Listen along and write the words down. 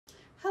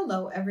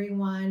Hello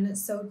everyone.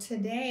 So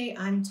today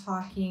I'm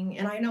talking,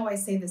 and I know I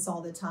say this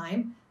all the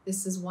time,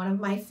 this is one of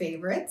my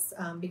favorites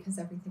because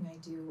everything I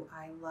do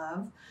I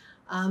love,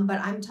 but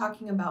I'm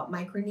talking about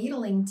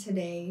microneedling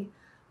today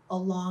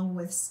along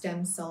with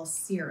stem cell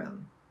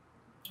serum,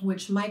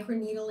 which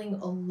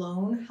microneedling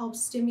alone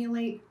helps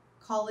stimulate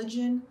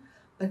collagen,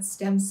 but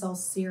stem cell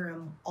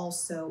serum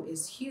also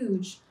is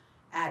huge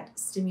at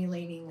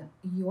stimulating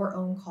your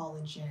own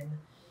collagen,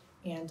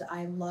 and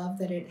I love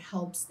that it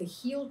helps the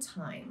heal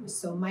time.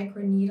 So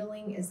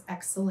microneedling is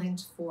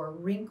excellent for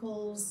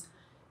wrinkles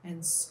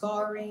and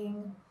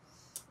scarring,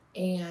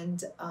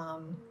 and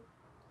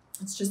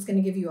it's just going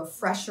to give you a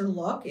fresher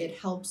look. It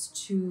helps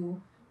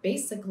to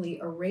basically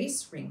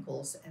erase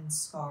wrinkles and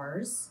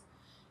scars.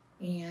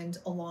 And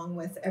along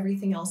with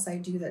everything else I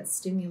do that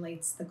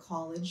stimulates the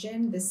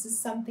collagen, this is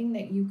something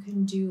that you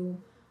can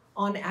do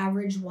on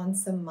average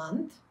once a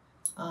month,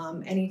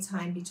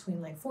 anytime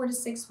between like 4 to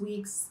 6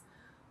 weeks.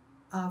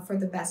 For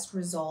the best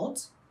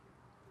result.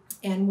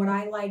 And what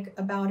I like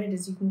about it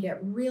is you can get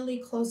really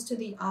close to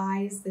the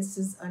eyes. This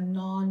is a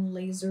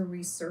non-laser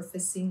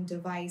resurfacing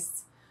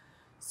device.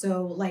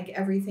 So like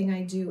everything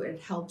I do,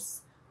 it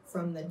helps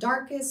from the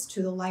darkest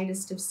to the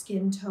lightest of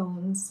skin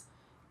tones,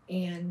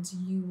 and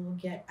you will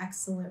get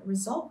excellent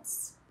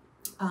results.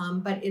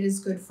 But it is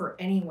good for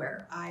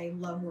anywhere. I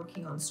love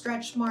working on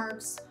stretch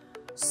marks,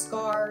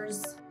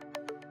 scars.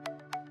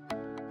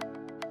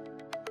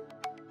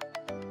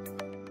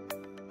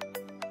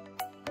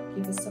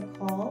 Give us a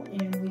call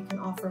and we can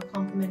offer a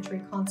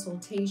complimentary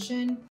consultation.